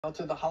Now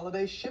to the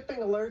holiday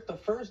shipping alert. The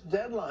first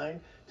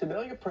deadline to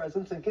mail your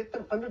presents and get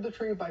them under the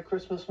tree by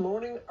Christmas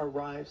morning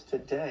arrives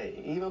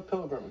today. Eva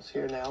Pilgrim's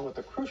here now with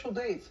the crucial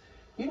dates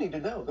you need to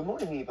know. Good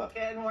morning, Eva.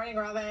 Good morning,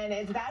 Robin.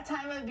 It's that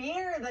time of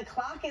year. The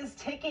clock is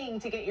ticking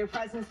to get your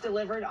presents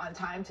delivered on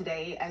time.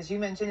 Today, as you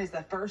mentioned, is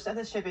the first of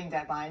the shipping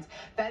deadlines.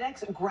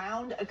 FedEx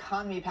ground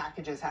economy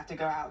packages have to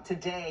go out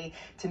today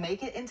to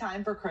make it in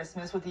time for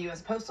Christmas with the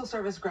U.S. Postal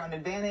Service Ground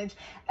Advantage,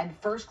 and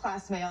first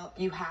class mail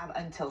you have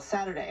until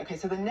Saturday. Okay,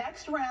 so the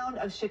next round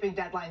of shipping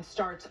deadlines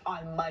starts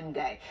on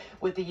Monday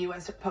with the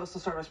U.S.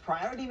 Postal Service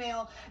Priority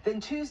Mail, then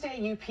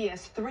Tuesday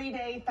UPS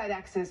 3-day,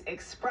 FedEx's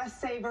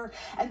Express Saver,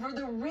 and for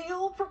the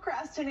real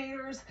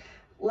procrastinators,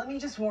 let me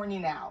just warn you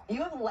now,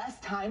 you have less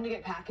time to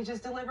get packages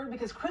delivered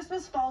because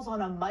Christmas falls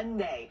on a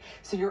Monday.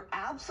 So your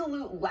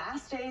absolute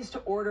last days to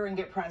order and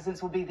get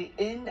presents will be the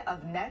end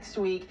of next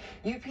week.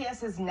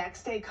 UPS's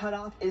next day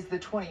cutoff is the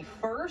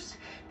 21st.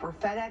 For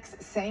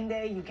FedEx, same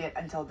day, you get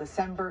until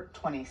December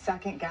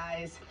 22nd,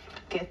 guys.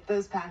 Get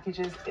those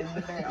packages in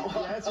the mail.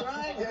 That's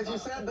right. As you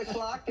said, the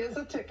clock is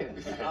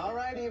a-ticking. All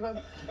right,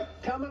 Eva.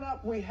 Coming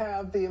up, we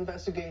have the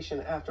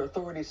investigation after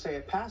authorities say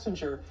a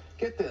passenger,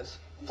 get this,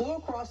 flew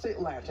across the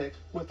Atlantic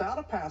without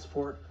a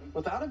passport,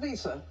 without a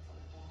visa,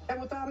 and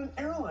without an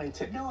airline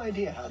ticket. No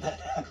idea how that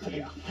happened.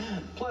 Yeah.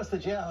 Plus, the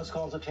jailhouse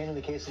calls obtained in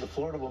the case of the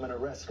Florida woman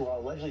arrested while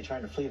allegedly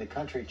trying to flee the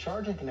country,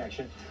 charged in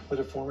connection with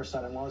her former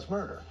son-in-law's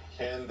murder.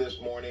 And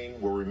this morning,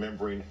 we're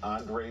remembering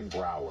Andre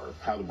Braugher,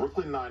 how the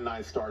Brooklyn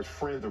Nine-Nine star's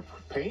friends are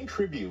paying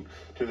tribute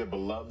to their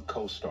beloved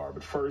co-star.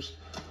 But first,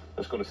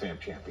 let's go to Sam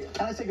Champion.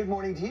 And I say good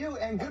morning to you,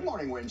 and good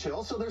morning, wind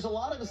chill. So there's a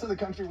lot of us in the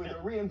country with a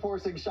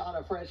reinforcing shot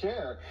of fresh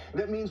air.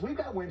 That means we've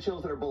got wind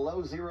chills that are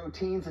below 0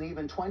 teens and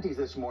even 20s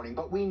this morning,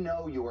 but we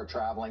know you are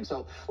traveling.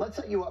 So let's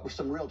set you up with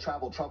some real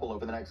travel trouble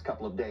over the next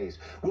couple of days.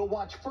 We'll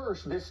watch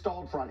first this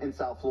stalled front in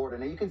South Florida.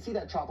 Now you can see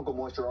that tropical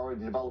moisture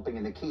already developing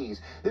in the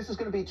Keys. This is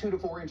going to be 2 to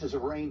 4 inches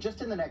of rain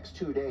just in the next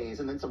 2 days,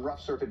 and then some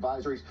rough surf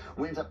advisories,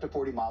 winds up to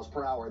 40 miles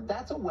per hour.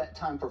 That's a wet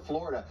time for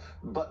Florida,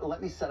 but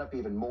let me set up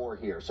even more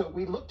here. So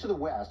we look to the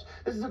west.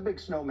 This is a big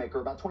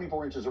snowmaker, about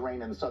 24 inches of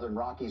rain in the southern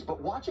Rockies,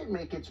 but watch it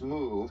make its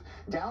move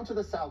down to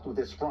the south with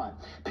this front.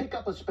 Pick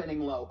up a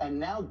spinning low, and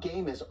now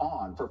game is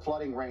on for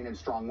flooding rain and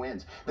strong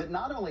winds that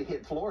not only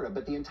hit Florida,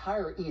 but the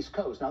entire East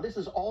Coast. Now, this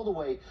is all the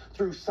way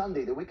through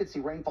Sunday that we could see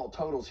rainfall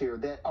totals here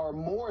that are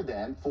more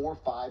than 4,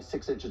 5,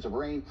 6 inches of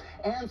rain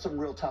and some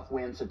real tough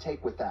winds to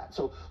take with that.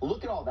 So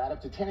look at all that,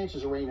 up to 10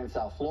 inches of rain in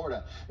South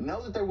Florida. Know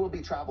that there will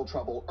be travel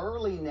trouble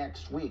early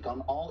next week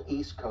on all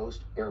East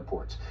Coast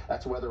airports.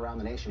 That's weather around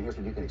the nation. Here's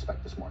what you can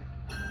expect this morning.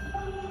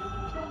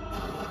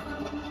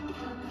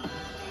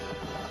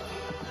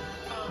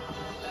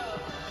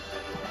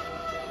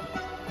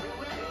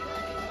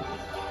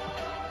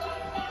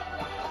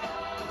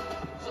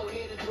 So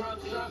hear the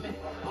drums drumming,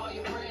 all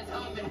your friends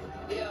humming.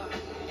 Yeah,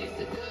 it's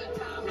a good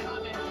time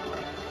coming.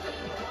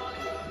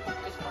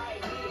 It's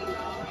right here,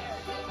 y'all.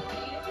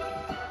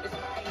 It's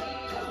right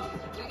here, y'all.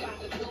 We got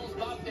the tunes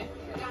bumping,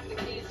 got the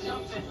kids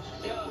jumping.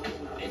 Yeah,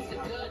 it's a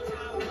good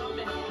time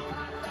coming.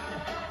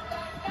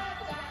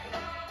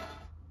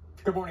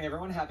 Good morning,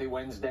 everyone. Happy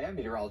Wednesday. I'm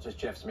meteorologist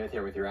Jeff Smith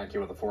here with your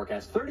AccuWeather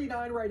forecast.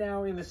 39 right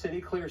now in the city.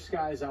 Clear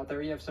skies out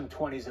there. You have some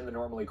 20s in the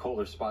normally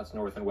colder spots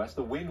north and west.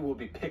 The wind will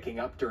be picking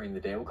up during the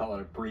day. We'll call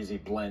it a breezy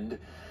blend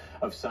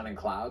of sun and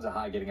clouds. A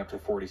high getting up to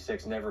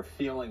 46. Never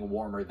feeling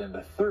warmer than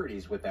the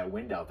 30s with that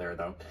wind out there,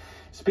 though.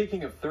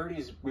 Speaking of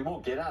 30s, we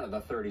won't get out of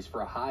the 30s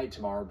for a high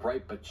tomorrow.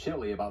 Bright but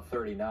chilly, about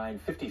 39.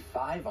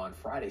 55 on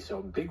Friday,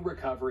 so big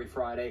recovery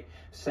Friday.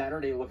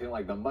 Saturday looking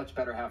like the much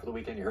better half of the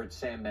weekend. You heard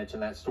Sam mention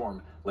that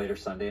storm later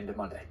Sunday into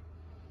Monday.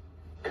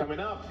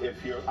 Coming up,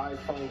 if your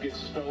iPhone gets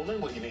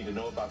stolen, what you need to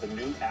know about the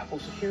new Apple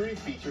security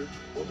feature.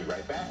 We'll be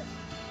right back.